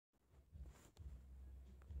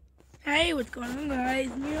Hey, what's going on, guys?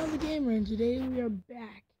 Me on the gamer, and today we are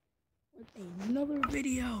back with another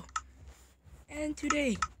video. And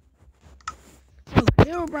today,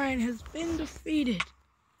 O'Brien has been defeated,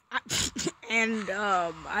 I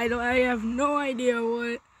have no idea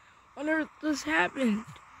what on earth just happened.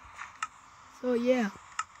 So yeah,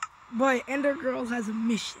 but Endergirl has a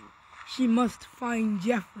mission. She must find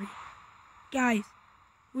Jeffrey. Guys,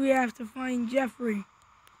 we have to find Jeffrey.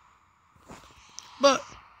 But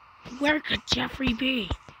where could Jeffrey be?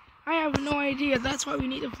 I have no idea. That's why we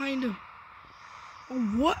need to find him.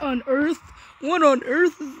 What on earth? What on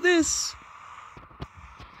earth is this?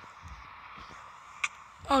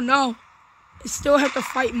 Oh no. I still have to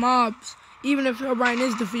fight mobs, even if O'Brien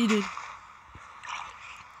is defeated.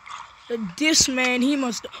 This man, he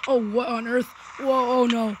must... Oh, what on earth? Whoa, oh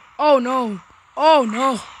no. Oh no. Oh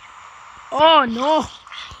no. Oh no.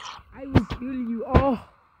 I will kill you all.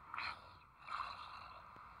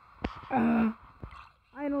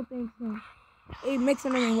 I don't think so. Hey,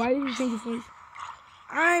 Mixerman, why did you change your voice?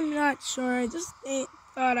 I'm not sure. I just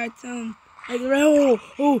thought I'd tell him. Like,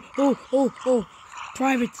 oh.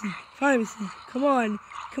 Privacy. Come on.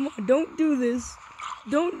 Don't do this.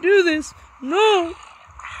 Don't do this. No.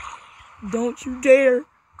 Don't you dare.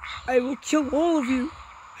 I will kill all of you.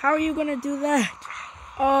 How are you gonna do that?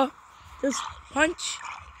 Just punch.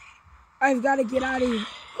 I've got to get out of here.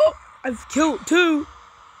 Oh, I've killed two.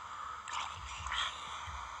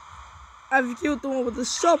 I've killed the one with the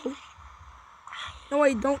shovel. No,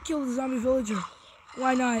 wait, don't kill the zombie villager.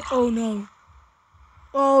 Why not? Oh, no.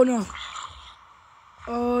 Oh, no.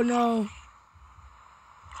 Oh, no.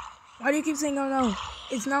 Why do you keep saying, oh, no?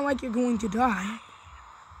 It's not like you're going to die.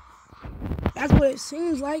 That's what it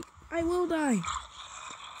seems like. I will die.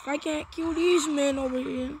 If I can't kill these men over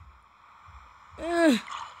here.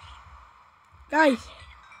 Guys.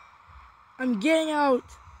 I'm getting out.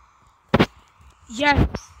 Yes.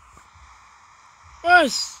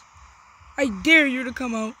 Us! I dare you to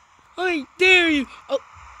come out. I dare you. Oh,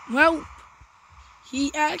 well,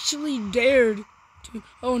 he actually dared to.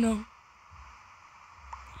 Oh, no.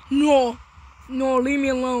 No, leave me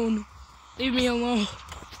alone. Leave me alone.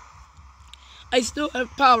 I still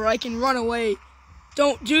have power. I can run away.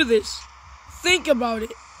 Don't do this. Think about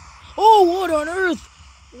it. Oh, what on earth?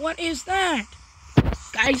 What is that?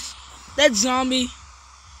 Guys, that zombie.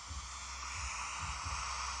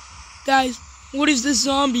 Guys, what is this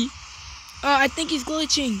zombie? I think he's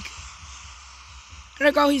glitching.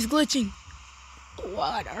 He's glitching.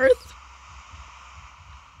 What on earth?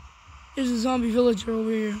 There's a zombie villager over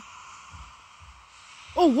here.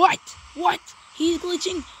 Oh, what? What? He's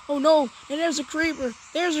glitching? Oh, no. And there's a creeper.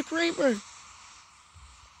 There's a creeper.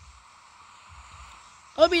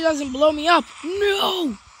 Hope he doesn't blow me up.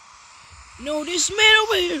 No. No, this man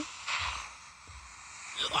over here.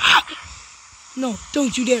 Ah! No,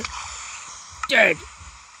 don't you dare. Dead.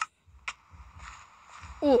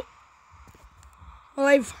 Oh. Well,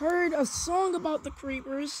 I've heard a song about the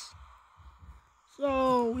creepers.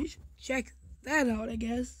 So we should check that out, I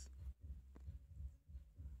guess.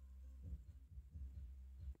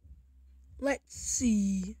 Let's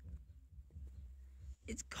see.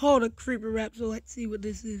 It's called a creeper rap, so let's see what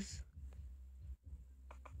this is.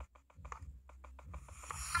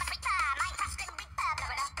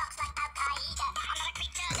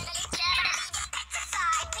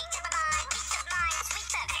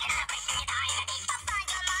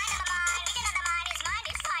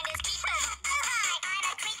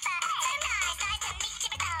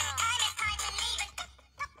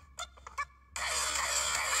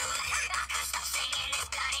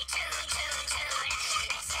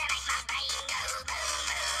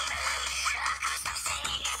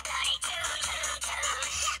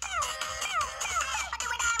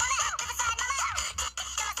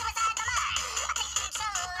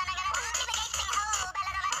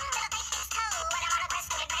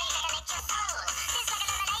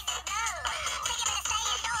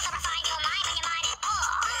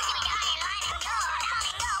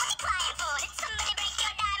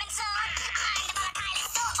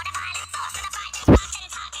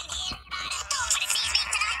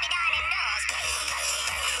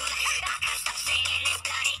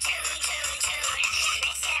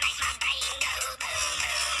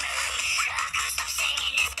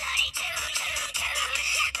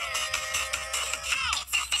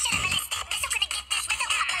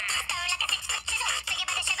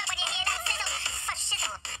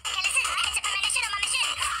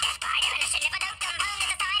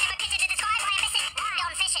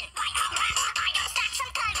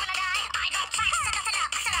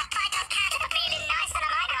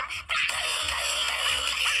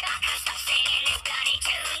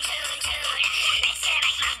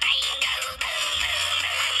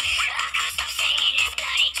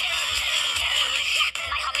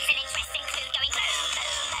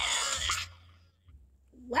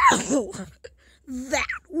 That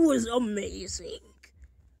was amazing.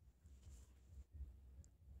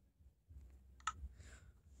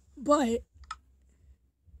 But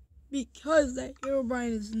because that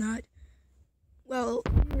Herobrine is not, well,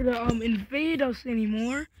 here to invade us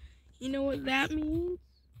anymore, you know what that means?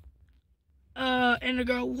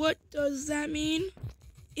 Endergirl, what does that mean?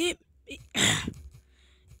 It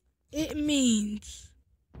means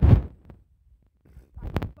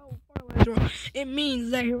it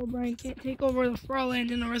means that Herobrine can't take over the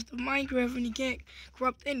Farland and the rest of Minecraft, and he can't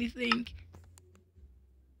corrupt anything.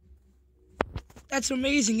 That's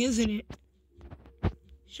amazing, isn't it?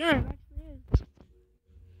 Sure, it actually is.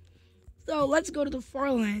 So let's go to the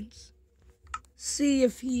Farlands. See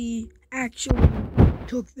if he actually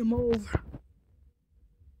took them over.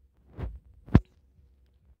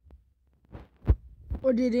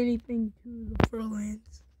 Or did anything to the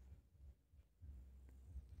Farlands.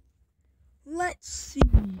 Let's see.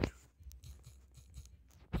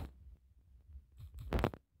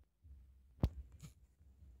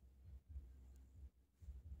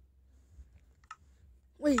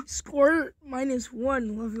 Wait, score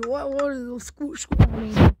 -1. What is the score?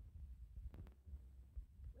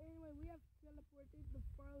 Anyway, we have teleported. The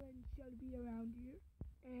Farland shall be around here.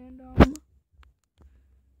 And,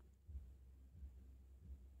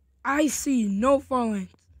 I see no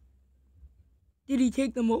Farlands. Did he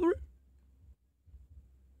take them over?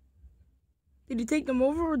 Did he take them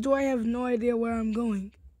over, or do I have no idea where I'm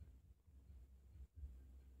going?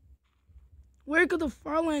 Where could the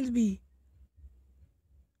Farlands be?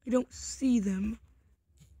 I don't see them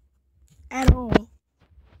at all.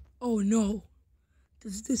 Oh no.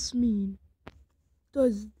 Does this mean?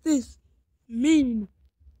 Couldn't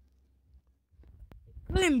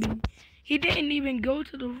be. He didn't even go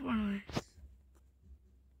to the Farlands.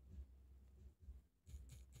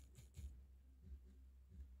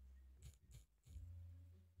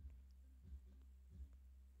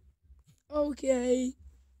 Okay.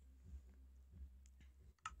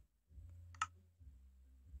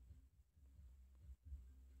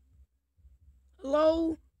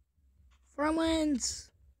 Hello? Farlands?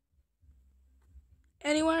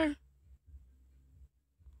 Anywhere?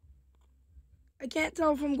 I can't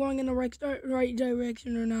tell if I'm going in the right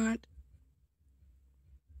direction or not.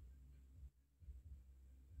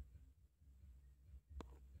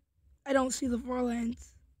 I don't see the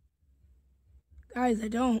Farlands. Guys, I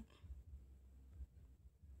don't.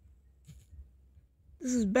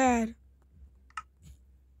 This is bad.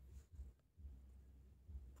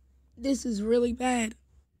 This is really bad.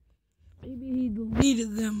 Maybe he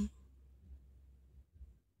deleted them.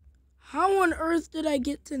 How on earth did I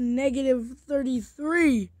get to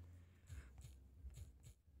 -33?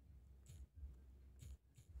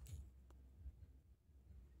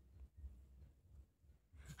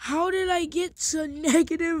 How did I get to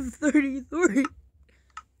 -33?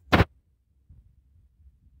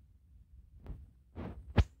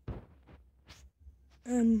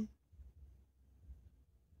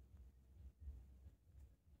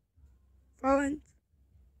 Farlands?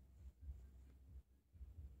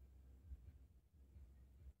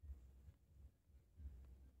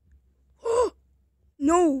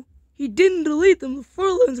 No, he didn't delete them. The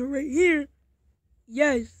Farlands are right here.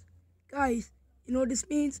 Yes, guys, you know what this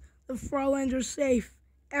means? The Farlands are safe.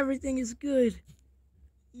 Everything is good.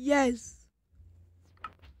 Yes.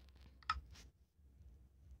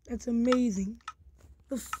 That's amazing.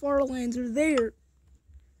 The Farlands are there.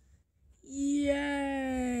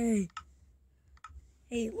 Yay.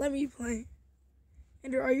 Hey, let me play.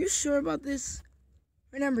 Ender, are you sure about this?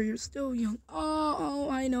 Remember, you're still young. Oh,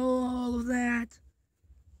 I know all of that.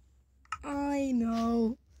 I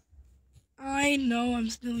know I'm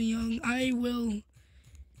still young. I will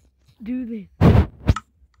do this.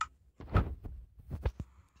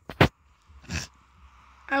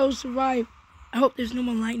 I will survive. I hope there's no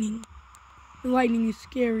more lightning. The lightning is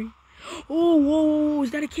scary. Oh, whoa,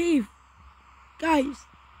 is that a cave? Guys,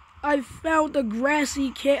 I found a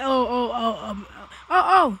grassy cave.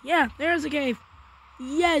 Oh, yeah, there's a cave.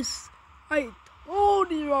 Yes, I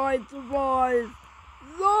told you I'd survive.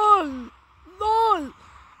 LOL.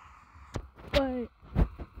 But,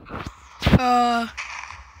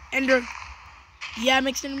 Ender. Yeah,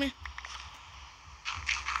 mixed in me.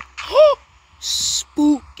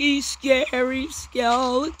 Spooky, scary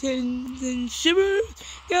skeletons and shivers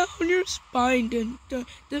down your spine.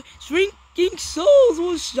 The shrinking souls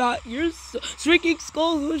will shock your soul. Shrinking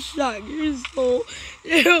skulls will shock your soul.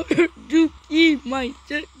 Dookie might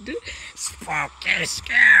spooky,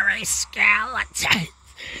 scary skeletons.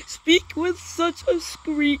 speak with such a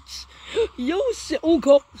screech. You'll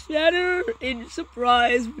go shatter in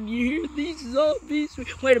surprise when you hear these zombies.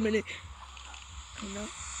 Wait a minute. Oh no.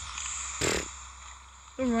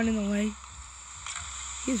 I'm running away.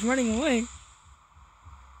 He's running away.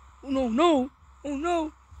 Oh no, no. Oh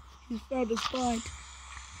no. He's found a spot.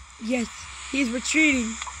 Yes, he's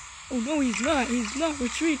retreating. Oh no, he's not. He's not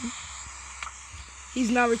retreating.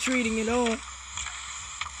 He's not retreating at all.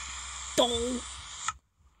 Don't.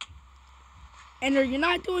 Ender, you're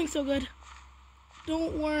not doing so good.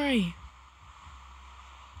 Don't worry.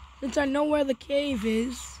 Since I know where the cave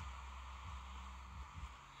is.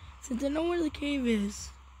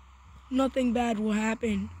 Nothing bad will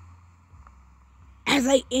happen. As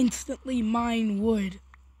I instantly mine wood.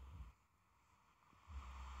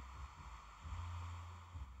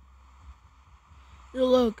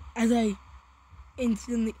 Look, as I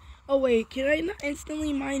instantly... Oh wait, can I not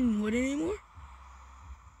instantly mine wood anymore?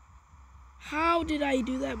 How did I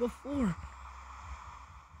do that before?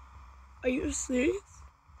 Are you serious?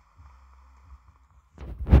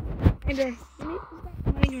 Ender, you need to stop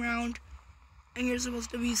running around and you're supposed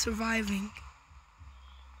to be surviving.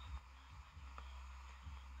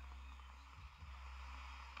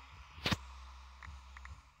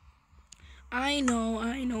 I know,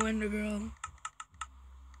 Endergirl.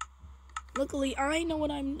 Luckily, I know what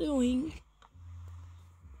I'm doing.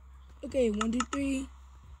 Okay, 1, 2, 3.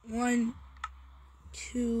 1,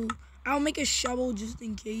 2. I'll make a shovel just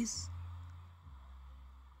in case.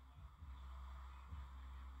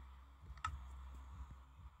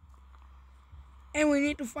 And we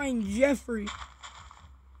need to find Jeffrey.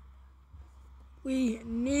 We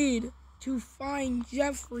need to find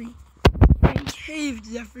Jeffrey. And cave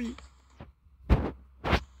Jeffrey.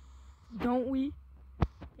 Don't we?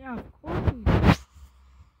 Yeah, of course we do.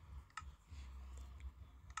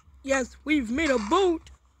 Yes, we've made a boat.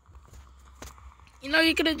 You know,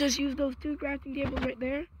 you could have just used those 2 crafting tables right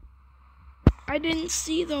there. I didn't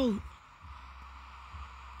see those.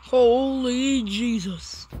 Holy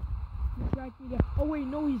Jesus. Oh wait,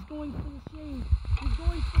 no, he's going for the shade. He's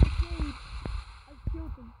going for the shade. I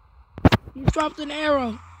killed him. He dropped an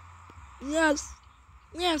arrow. Yes.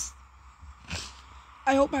 Yes.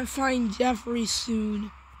 I hope I find Jeffrey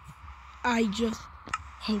soon. I just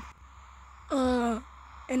hope.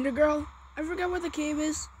 Endergirl, I forgot where the cave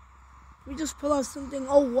is. We just pull out something.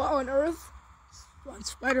 Oh, what on earth? Spawn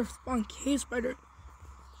spider, spawn cave spider.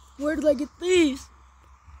 Where did I get these?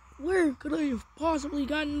 Where could I have possibly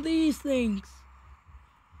gotten these things?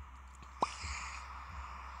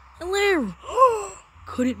 Hello?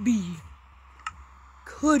 Could it be?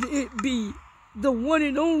 Could it be the one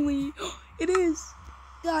and only? It is.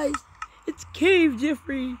 Guys, it's Cave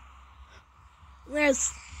Jeffrey.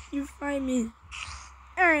 Yes, you find me.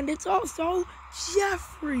 And it's also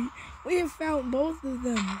Jeffrey. We have found both of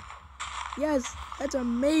them. Yes, that's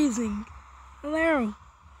amazing. Hello.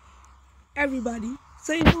 Everybody,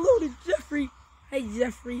 say hello to Jeffrey. Hey,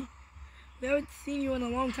 Jeffrey. We haven't seen you in a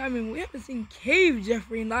long time, and we haven't seen Cave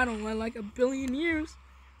Jeffrey in, I don't know, like a billion years.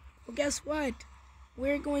 Well, guess what?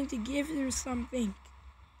 We're going to give you something.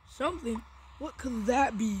 Something? What could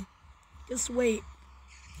that be? Just wait.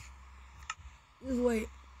 Just wait.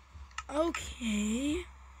 Okay.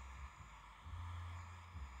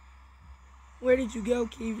 Where did you go,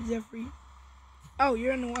 Cave Jeffrey? Oh,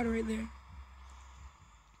 you're in the water right there.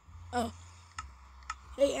 Oh.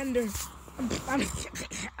 Hey, Ender.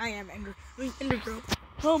 I am Ender. Endergirl.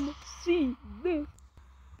 Come see this.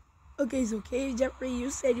 Okay, so Cave Jeffrey,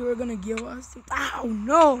 you said you were gonna give us some... Oh,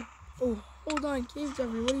 no. Oh, hold on, Cave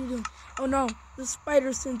Jeffrey, what are you doing? Oh, no, the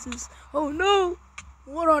spider senses. Oh, no.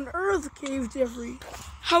 What on earth, Cave Jeffrey?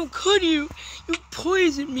 How could you? You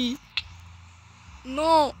poisoned me.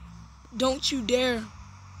 No, don't you dare.